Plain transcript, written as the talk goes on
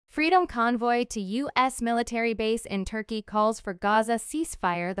Freedom convoy to U.S. military base in Turkey calls for Gaza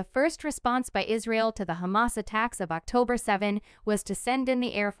ceasefire. The first response by Israel to the Hamas attacks of October 7 was to send in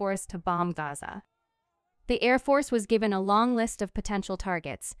the Air Force to bomb Gaza. The Air Force was given a long list of potential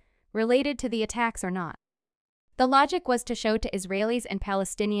targets, related to the attacks or not. The logic was to show to Israelis and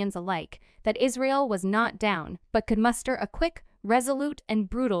Palestinians alike that Israel was not down, but could muster a quick, resolute, and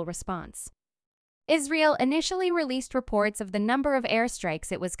brutal response. Israel initially released reports of the number of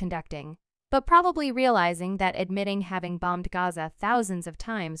airstrikes it was conducting, but probably realizing that admitting having bombed Gaza thousands of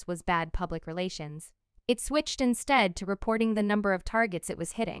times was bad public relations, it switched instead to reporting the number of targets it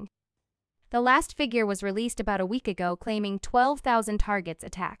was hitting. The last figure was released about a week ago, claiming 12,000 targets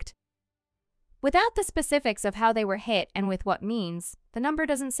attacked. Without the specifics of how they were hit and with what means, the number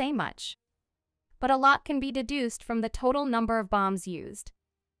doesn't say much. But a lot can be deduced from the total number of bombs used.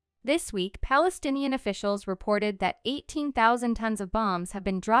 This week, Palestinian officials reported that 18,000 tons of bombs have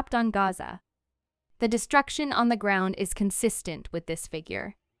been dropped on Gaza. The destruction on the ground is consistent with this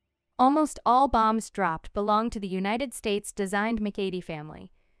figure. Almost all bombs dropped belong to the United States-designed McCady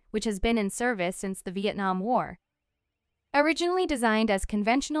family, which has been in service since the Vietnam War. Originally designed as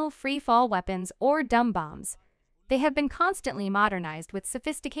conventional free-fall weapons or dumb bombs, they have been constantly modernized with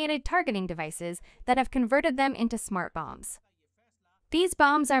sophisticated targeting devices that have converted them into smart bombs. These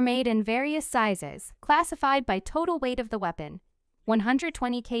bombs are made in various sizes, classified by total weight of the weapon: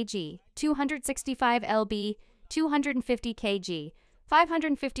 120 kg, 265 lb, 250 kg,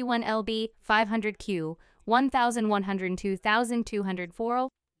 551 lb, 500 q, 1,102, 2,204.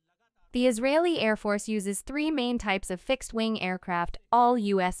 The Israeli Air Force uses three main types of fixed-wing aircraft, all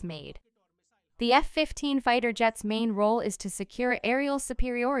U.S.-made. The F-15 fighter jet's main role is to secure aerial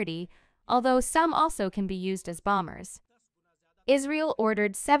superiority, although some also can be used as bombers. Israel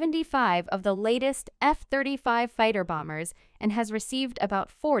ordered 75 of the latest F-35 fighter bombers and has received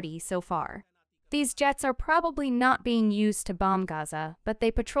about 40 so far. These jets are probably not being used to bomb Gaza, but they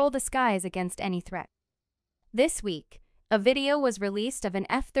patrol the skies against any threat. This week, a video was released of an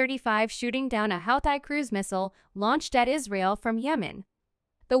F-35 shooting down a Houthi cruise missile launched at Israel from Yemen.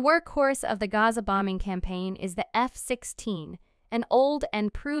 The workhorse of the Gaza bombing campaign is the F-16, an old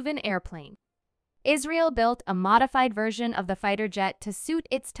and proven airplane. Israel built a modified version of the fighter jet to suit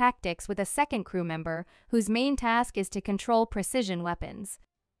its tactics with a second crew member whose main task is to control precision weapons.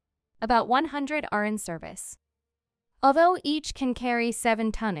 About 100 are in service. Although each can carry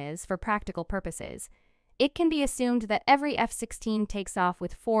 7 tonnes for practical purposes, it can be assumed that every F-16 takes off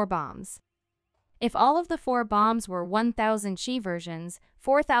with 4 bombs. If all of the 4 bombs were 1,000 Chi versions,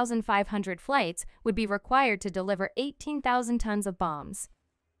 4,500 flights would be required to deliver 18,000 tons of bombs.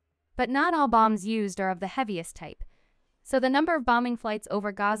 But not all bombs used are of the heaviest type, so the number of bombing flights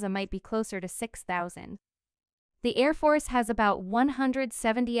over Gaza might be closer to 6,000. The Air Force has about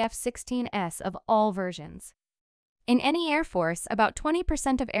 170 F-16s of all versions. In any Air Force, about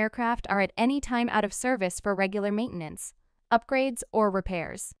 20% of aircraft are at any time out of service for regular maintenance, upgrades, or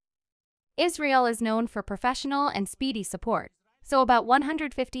repairs. Israel is known for professional and speedy support, so about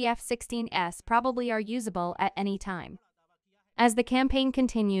 150 F-16s probably are usable at any time. As the campaign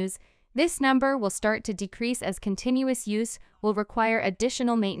continues, this number will start to decrease as continuous use will require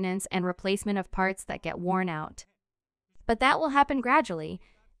additional maintenance and replacement of parts that get worn out. But that will happen gradually,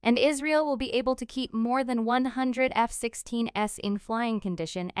 and Israel will be able to keep more than 100 F-16s in flying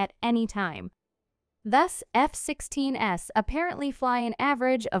condition at any time. Thus, F-16s apparently fly an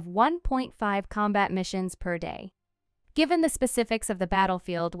average of 1.5 combat missions per day. Given the specifics of the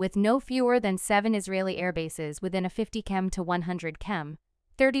battlefield, with no fewer than 7 Israeli air bases within a 50 km to 100 km,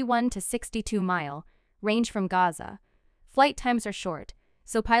 31 to 62 mile, range from Gaza, flight times are short,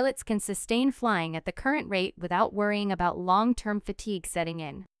 so pilots can sustain flying at the current rate without worrying about long-term fatigue setting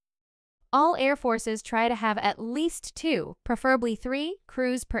in. All air forces try to have at least 2, preferably 3,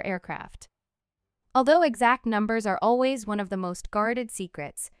 crews per aircraft. Although exact numbers are always one of the most guarded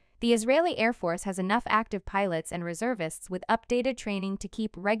secrets, the Israeli Air Force has enough active pilots and reservists with updated training to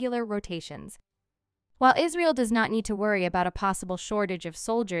keep regular rotations. While Israel does not need to worry about a possible shortage of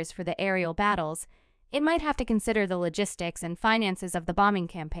soldiers for the aerial battles, it might have to consider the logistics and finances of the bombing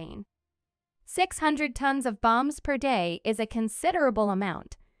campaign. 600 tons of bombs per day is a considerable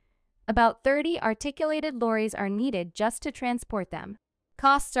amount. About 30 articulated lorries are needed just to transport them.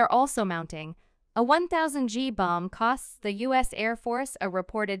 Costs are also mounting. A 1,000 G bomb costs the U.S. Air Force a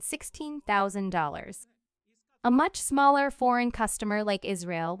reported $16,000. A much smaller foreign customer like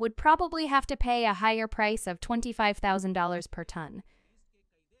Israel would probably have to pay a higher price of $25,000 per ton,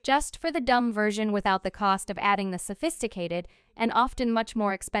 just for the dumb version without the cost of adding the sophisticated and often much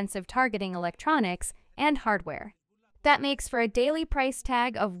more expensive targeting electronics and hardware. That makes for a daily price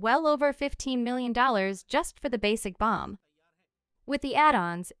tag of well over $15 million just for the basic bomb. With the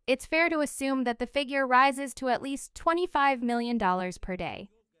add-ons, it's fair to assume that the figure rises to at least $25 million per day.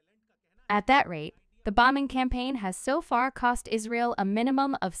 At that rate, the bombing campaign has so far cost Israel a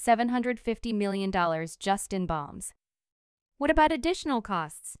minimum of $750 million just in bombs. What about additional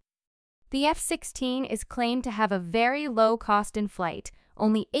costs? The F-16 is claimed to have a very low cost in flight,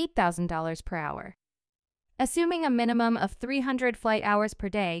 only $8,000 per hour. Assuming a minimum of 300 flight hours per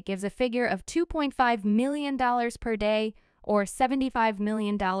day gives a figure of $2.5 million per day, or $75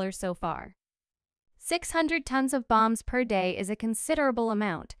 million so far. 600 tons of bombs per day is a considerable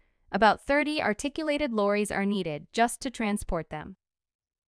amount. About 30 articulated lorries are needed just to transport them.